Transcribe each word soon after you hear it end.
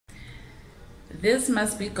This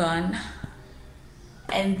must be gone,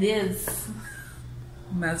 and this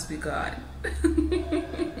must be gone.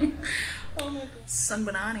 Oh my god.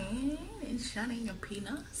 Sunbanani and shining your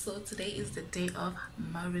peanut. So today is the day of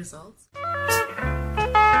my results.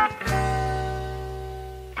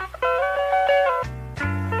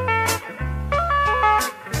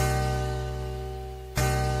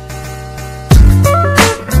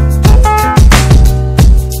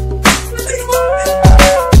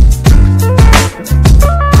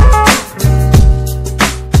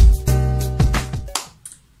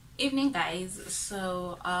 Evening guys,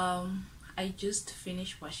 so I just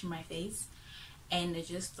finished washing my face and I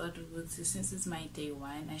just thought since it's my day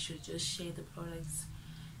one, I should just share the products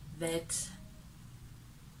that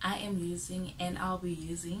I am using and I'll be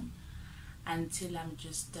using until I'm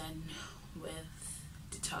just done with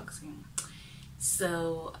detoxing.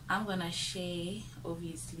 So I'm gonna share,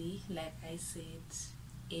 obviously, like I said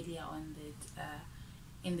earlier on, that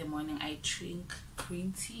in the morning I drink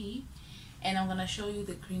green tea, and I'm gonna show you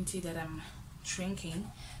the green tea that I'm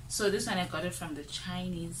drinking. So this one I got it from the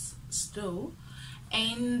Chinese store,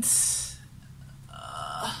 and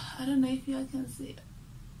I don't know if you all can see it.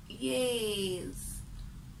 Yes.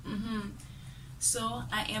 So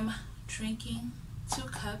I am drinking 2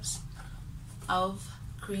 cups of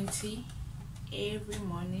green tea every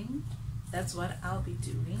morning. That's what I'll be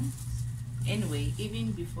doing. Anyway,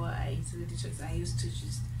 even before I started detox,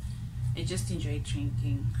 I just enjoy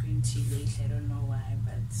drinking green tea lately. I don't know why,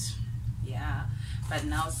 but yeah. But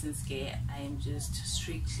now since I am just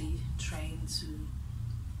strictly trying to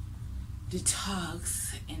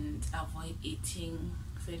detox and avoid eating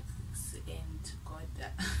foods and God.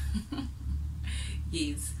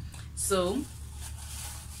 Yes. So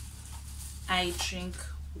I drink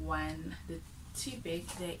the tea bag.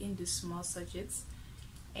 They're in the small sachets,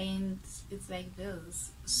 and it's like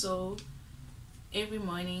this. So every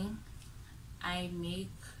morning I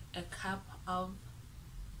make a cup of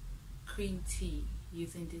green tea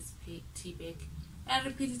using this tea bag and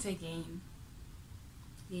repeat it again.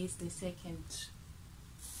 Yes, the second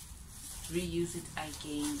reuse it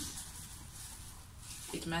again.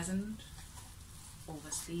 It mustn't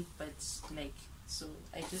oversleep, but like, so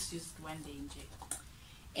I just used one day in jail.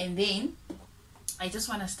 And then I just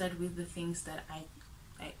want to start with the things that I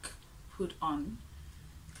like put on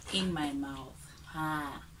in my mouth.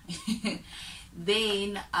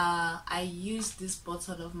 Then I use this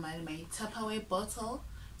bottle of my Tupperware bottle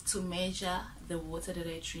to measure the water that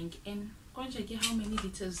I drink. And how many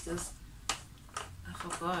liters this? I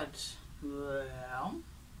forgot. Well,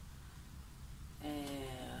 no,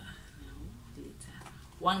 liter.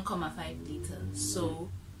 1.5 liters. So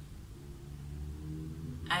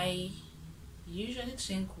I usually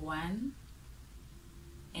drink 1.5.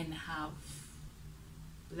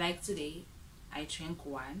 Like today, I drank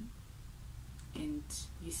 1, and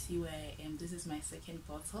you see where I am. This is my second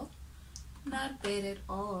bottle. Not bad at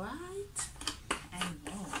all, right? I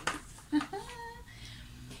know.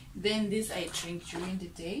 Then this I drink during the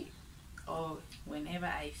day or whenever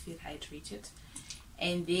I feel hydrated.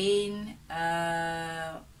 And then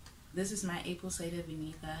this is my apple cider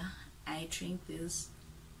vinegar. I drink this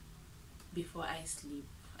before I sleep.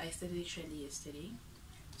 I started actually yesterday,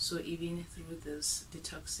 so even through this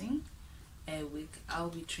detoxing week, I'll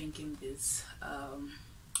be drinking this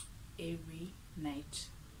every night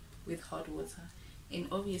with hot water. And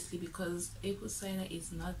obviously, because apple cider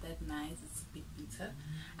is not that nice, it's a bit bitter,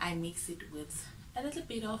 I mix it with a little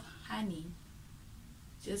bit of honey,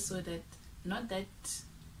 just so that, not that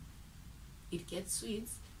it gets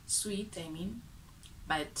sweet I mean,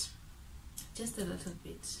 but just a little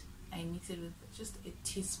bit. I mix it with just a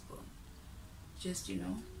teaspoon, just, you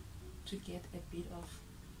know, to get a bit of,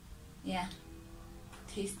 yeah,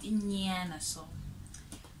 tasty nyana.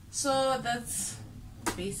 So that's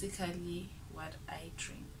basically what I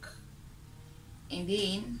drink. And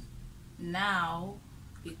then now,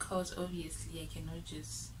 because obviously I cannot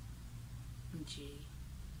just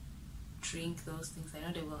drink those things, I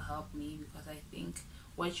know they will help me, because I think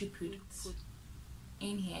what you put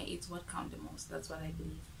in here is what counts the most. That's what I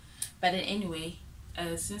believe. But anyway,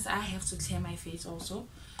 since I have to clear my face also,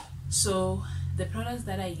 so the products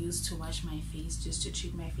that I use to wash my face, just to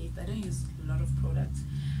treat my face, I don't use a lot of products,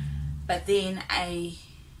 but then I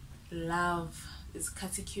love this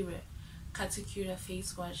Katakura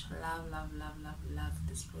face wash. Love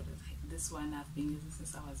this product. This one I've been using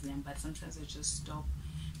since I was young, but sometimes I just stop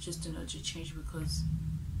just to know to change, because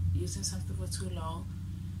using something for too long,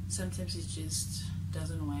 sometimes it just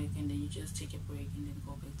doesn't work, and then you just take a break and then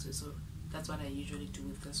go back to it. So that's what I usually do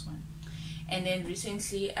with this one. And then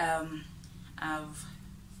recently I've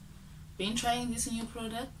been trying this new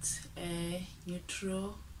product,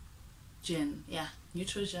 Neutrogen. Yeah,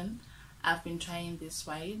 Neutrogen. I've been trying this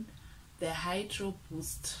one, the Hydro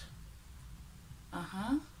Boost.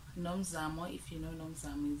 Nomzamo, if you know,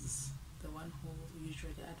 Nomzamo is the one who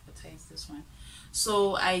usually advertises this one.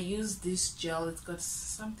 So I use this gel. It's got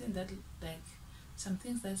something that like some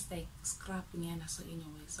things that's like scrapping and so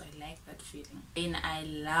anyway, so I like that feeling. And I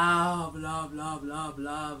love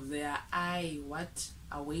their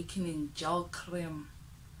awakening gel cream.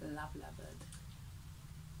 Love it,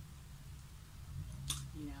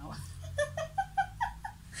 you know.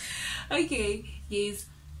 Okay, yes.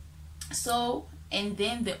 So, and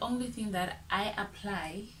then the only thing that I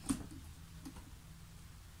apply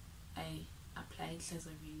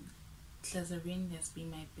Cleansering. Cleansering has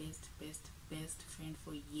been my best friend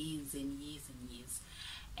for years and years.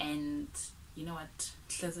 And you know what?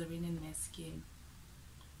 Cleansering in my skin,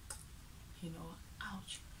 you know,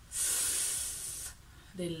 ouch.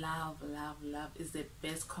 The love is the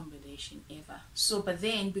best combination ever. So, but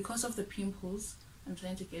then because of the pimples, I'm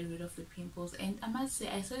trying to get rid of the pimples, and I must say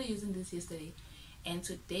I started using this yesterday, and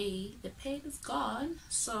today the pain is gone.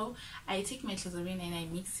 So I take my glycerin and I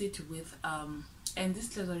mix it with and this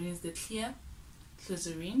glycerin is the clear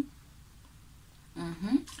glycerin,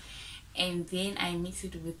 and then I mix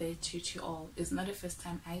it with the chichi oil. It's not the first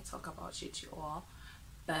time I talk about chichi oil,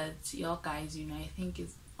 but y'all guys, you know, I think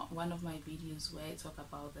it's one of my videos where I talk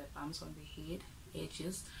about the bumps on the head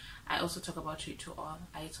edges. I also talk about chichi oil.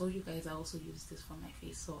 I told you guys I also use this for my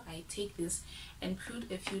face. So I take this and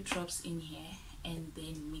put a few drops in here and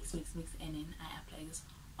then mix, and then I apply this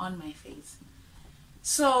on my face.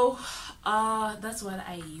 So that's what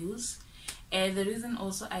I use. And the reason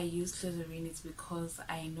also I use glycerin is because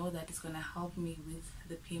I know that it's gonna help me with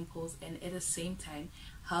the pimples and at the same time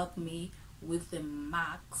help me with the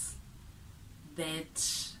marks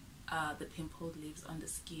that the pimple leaves on the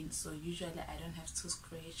skin. So usually I don't have to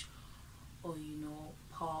scratch or, you know,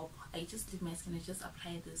 pop. I just leave my skin, I just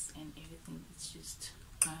apply this and everything. It's just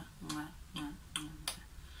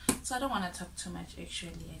so I don't want to talk too much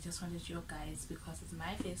actually. I just wanted you guys, because it's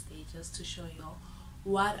my face day, just to show you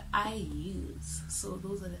what I use. So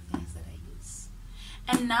those are the things that I use.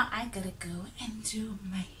 And now I gotta go and do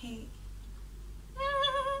my hair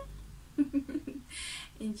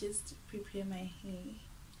and just prepare my hair.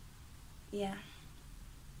 Yeah,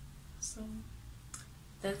 so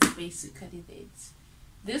that's basically it.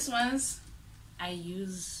 This ones I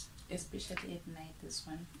use especially at night. This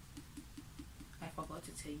one I forgot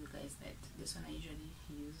to tell you guys that this one I usually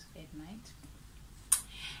use at night,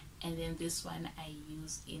 and then this one I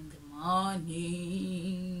use in the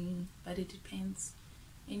morning, but it depends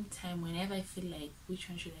in time whenever I feel like which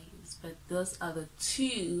one should I use. But those are the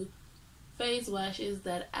two face washes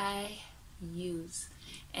that I use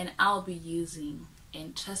and I'll be using,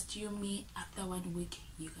 and trust you me, after 1 week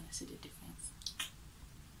you're gonna see the difference.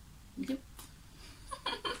 Yep.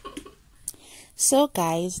 So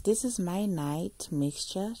guys, this is my night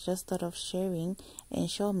mixture. Just thought of sharing and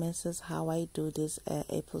show Mrs. how I do this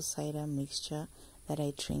apple cider mixture that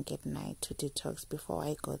I drink at night to detox before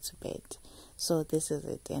I go to bed. So this is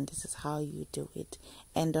it, and this is how you do it.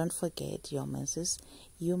 And don't forget, your Mrs.,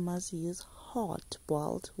 you must use hot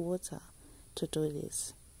boiled water to do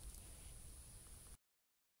this.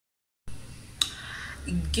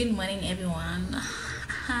 Good morning everyone.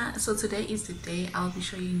 So today is the day I'll be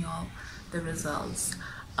showing y'all the results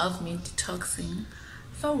of me detoxing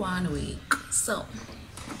for 1 week. So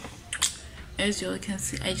as you all can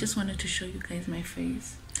see, I just wanted to show you guys my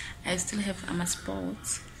face. I still have my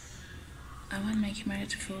spots. I want my camera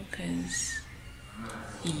to focus.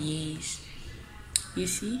 Yes, you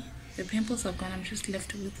see the pimples are gone. I'm just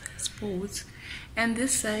left with spots, and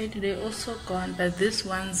this side they're also gone, but this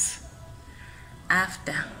one's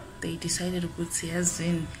after they decided to put tears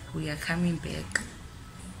in, we are coming back.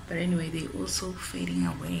 But anyway, they also fading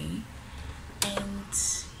away, and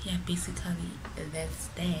yeah, basically that's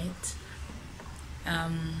that.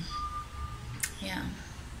 Yeah.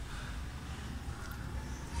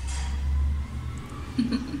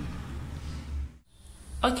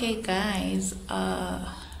 Okay guys,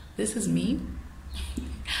 this is me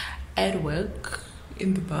at work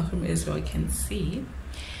in the bathroom, as you all can see,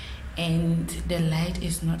 and the light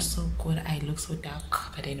is not so good. I look so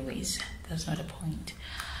dark, but anyways, that's not the point.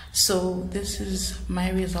 So this is my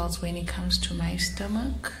results when it comes to my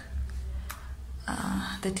stomach.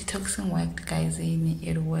 The detoxing worked, guys.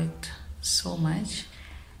 It worked so much,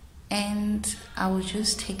 and I will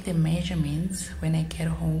just take the measurements when I get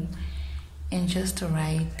home and just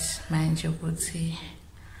write manje ukuthi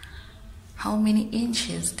How many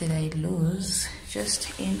inches did I lose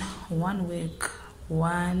just in 1 week?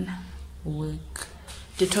 1 week.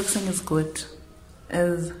 Detoxing is good.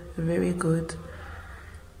 Is very good.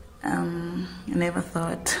 I never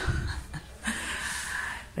thought.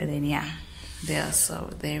 But then yeah. So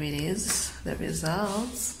there it is. The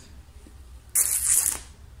results.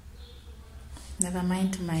 Never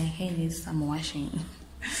mind, my hair needs some washing.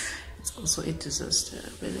 It's also a disaster.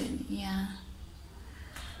 But then yeah.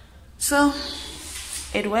 So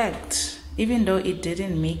it worked, even though it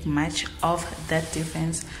didn't make much of that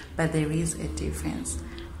difference, but there is a difference.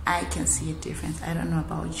 I can see a difference. I don't know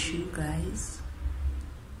about you guys,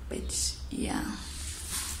 but yeah.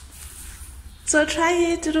 So try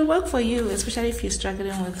it, it'll work for you, especially if you're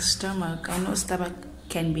struggling with stomach. I know stomach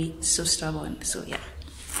can be so stubborn, so yeah.